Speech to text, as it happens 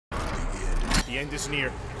The end is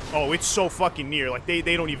near. Oh, it's so fucking near. Like, they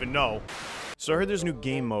don't even know. So I heard there's a new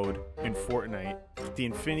game mode in Fortnite, the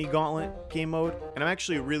Infinity Gauntlet game mode, and I'm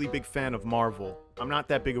actually a really big fan of Marvel. I'm not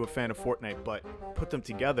that big of a fan of Fortnite, but put them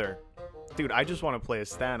together. Dude, I just want to play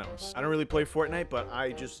as Thanos. I don't really play Fortnite, but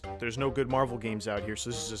there's no good Marvel games out here, so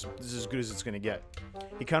this is as good as it's gonna get.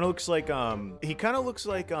 He kind of looks like, how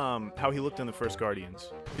he looked in the first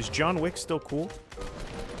Guardians. Is John Wick still cool?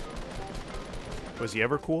 Was he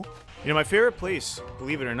ever cool? You know, my favorite place,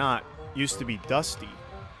 believe it or not, used to be Dusty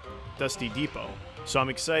Depot. So I'm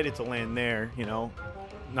excited to land there, you know,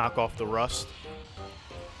 knock off the rust.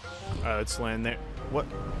 Alright, let's land there. What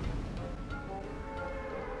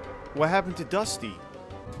happened to Dusty?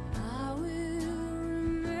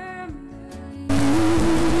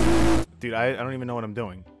 Dude, I don't even know what I'm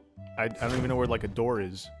doing. I don't even know where, like, a door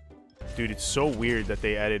is. Dude, it's so weird that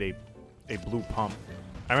they added a blue pump.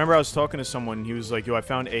 I remember I was talking to someone, and he was like, yo, I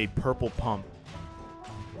found a purple pump.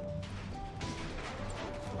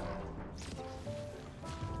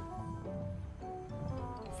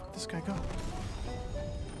 Where the fuck did this guy go?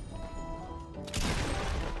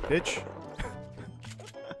 Bitch.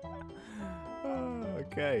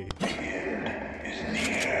 Okay.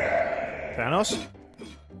 Thanos?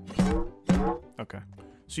 Okay.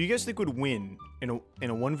 So you guys think would win in a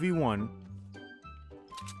 1v1?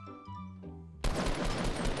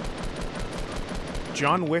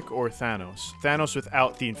 John Wick or Thanos? Thanos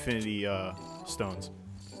without the Infinity Stones.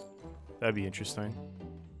 That'd be interesting.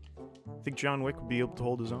 Think John Wick would be able to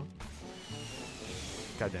hold his own?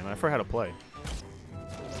 God damn it, I forgot how to play.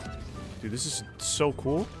 Dude, this is so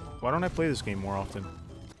cool. Why don't I play this game more often?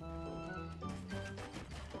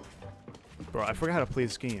 Bro, I forgot how to play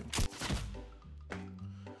this game.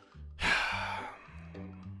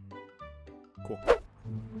 Cool.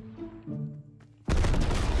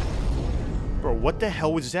 Bro, what the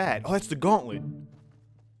hell was that? Oh, that's the gauntlet.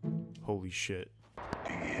 Holy shit.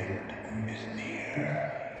 The end is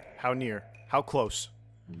near. How near? How close?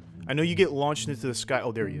 I know you get launched into the sky.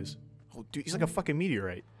 Oh, there he is. Oh, dude, he's like a fucking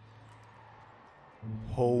meteorite.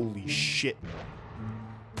 Holy shit.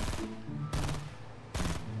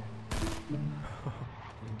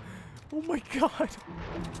 Oh my god.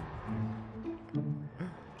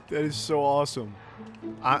 That is so awesome.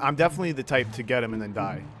 I'm definitely the type to get him and then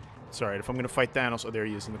die. It's alright. If I'm gonna fight Thanos... Oh, there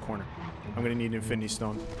he is in the corner. I'm gonna need an Infinity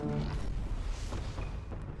Stone.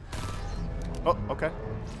 Oh, okay.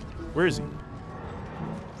 Where is he?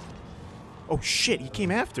 Oh shit, he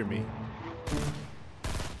came after me.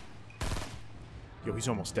 Yo, he's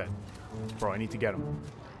almost dead. Bro, I need to get him.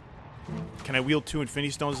 Can I wield 2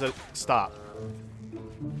 Infinity Stones that... Stop.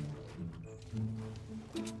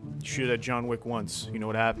 Shoot at John Wick once. You know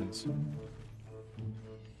what happens.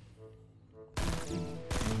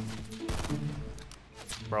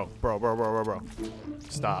 Bro.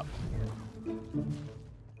 Stop.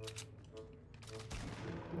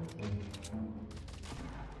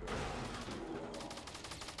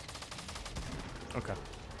 Okay.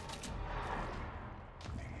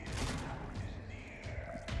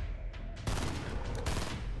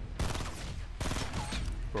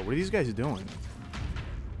 Bro, what are these guys doing?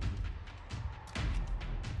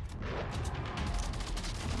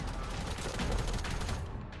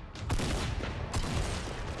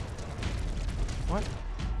 What?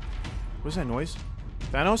 What's that noise?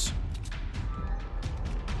 Thanos?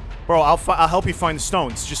 Bro, I'll help you find the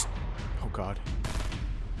stones. Just... Oh, God.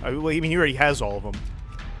 I mean, he already has all of them.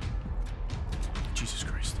 Jesus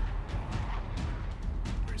Christ.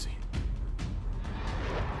 Where is he?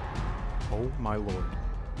 Oh, my Lord.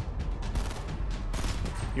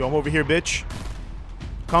 Yo, I'm over here, bitch.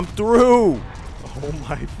 Come through! Oh,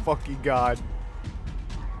 my fucking God.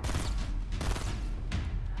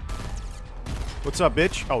 What's up,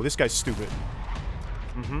 bitch? Oh, this guy's stupid.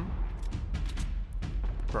 Mm-hmm.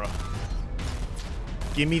 Bro.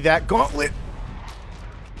 Give me that gauntlet!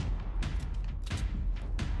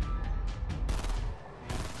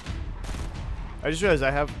 I just realized I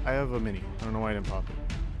have a mini. I don't know why I didn't pop it.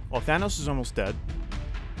 Well, Thanos is almost dead,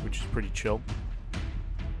 which is pretty chill.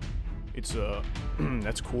 It's,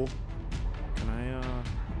 that's cool. Can I,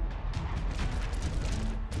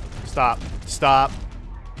 Stop. Stop.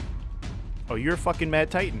 Oh, you're a fucking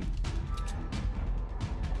Mad Titan.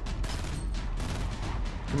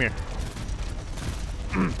 Come here.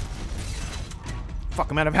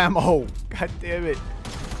 Fuck, I'm out of ammo. God damn it.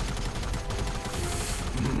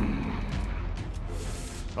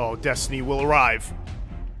 Oh, Destiny will arrive.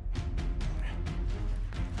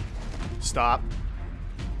 Stop.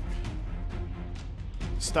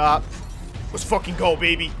 Stop. Let's fucking go,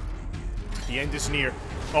 baby. The end is near.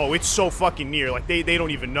 Oh, it's so fucking near. Like they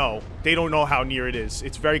don't even know. They don't know how near it is.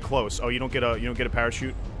 It's very close. Oh, you don't get a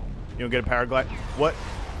parachute? You don't get a paraglide? What?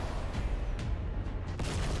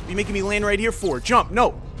 What are you making me land right here for? Jump!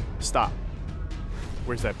 No! Stop.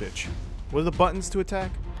 Where's that bitch? What are the buttons to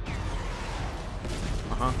attack?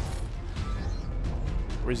 Uh-huh.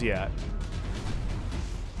 Where's he at?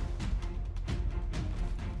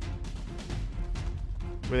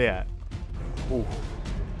 Where they at? Ooh.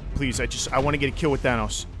 Please, I want to get a kill with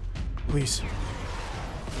Thanos. Please.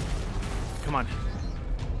 Come on.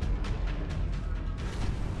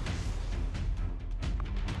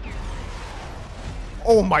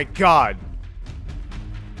 Oh my god.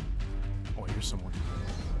 Oh, here's someone.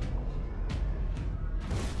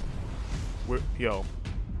 Where, yo.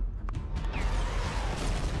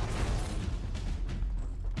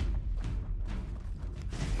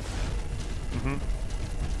 Mm-hmm.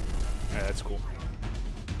 Yeah, that's cool.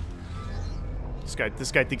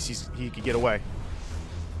 This guy thinks he could get away.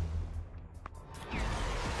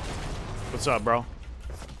 What's up, bro?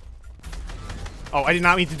 Oh, I did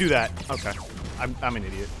not mean to do that. Okay. I'm an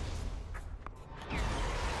idiot.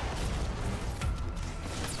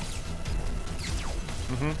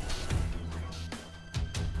 Mm-hmm.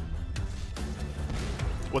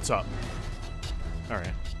 What's up?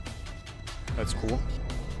 Alright. That's cool.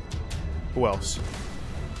 Who else?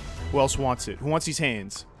 Who else wants it? Who wants these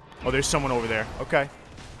hands? Oh, there's someone over there. Okay.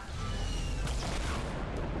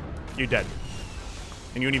 You're dead.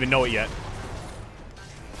 And you don't even know it yet.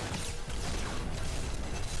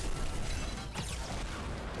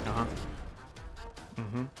 Uh-huh.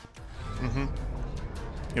 Mm-hmm. Mm-hmm.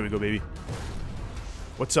 Here we go, baby.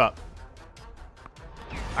 What's up?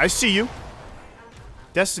 I see you.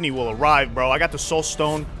 Destiny will arrive, bro. I got the soul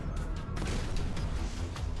stone.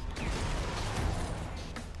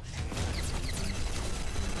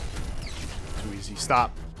 Too easy.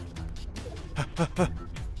 Stop.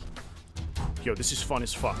 Yo, this is fun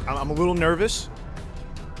as fuck. I'm a little nervous.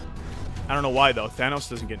 I don't know why, though. Thanos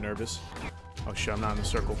doesn't get nervous. Oh, shit. I'm not in the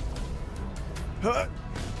circle.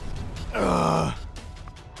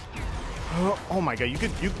 Oh my god, you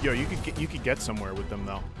could get somewhere with them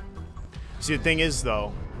though. See, the thing is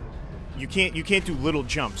though, you can't do little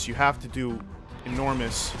jumps. You have to do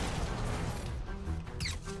enormous.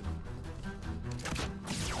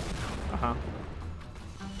 Uh-huh.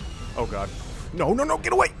 Oh god. No, no, no,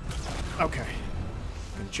 get away. Okay.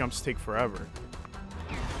 And jumps take forever.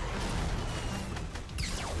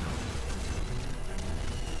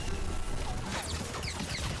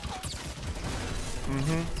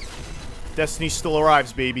 Mm-hmm. Destiny still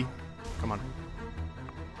arrives, baby. Come on.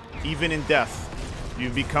 Even in death, you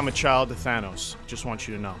become a child of Thanos. Just want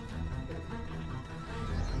you to know.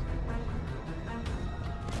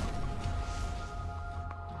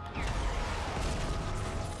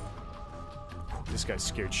 This guy's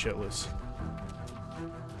scared shitless.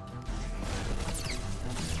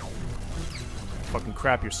 Fucking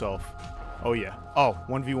crap yourself. Oh yeah. Oh,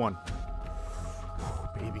 1v1.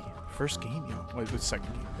 Baby. First game, yo. Wait, the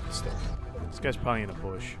second game. Still. This guy's probably in a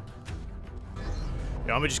bush.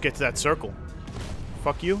 Yeah, I'm gonna just get to that circle.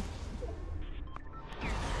 Fuck you.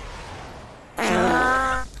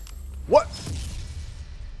 What?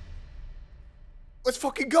 Let's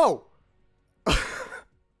fucking go.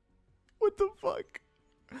 What the fuck?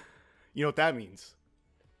 You know what that means?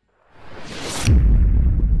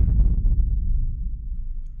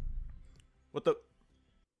 What the?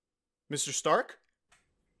 Mr. Stark?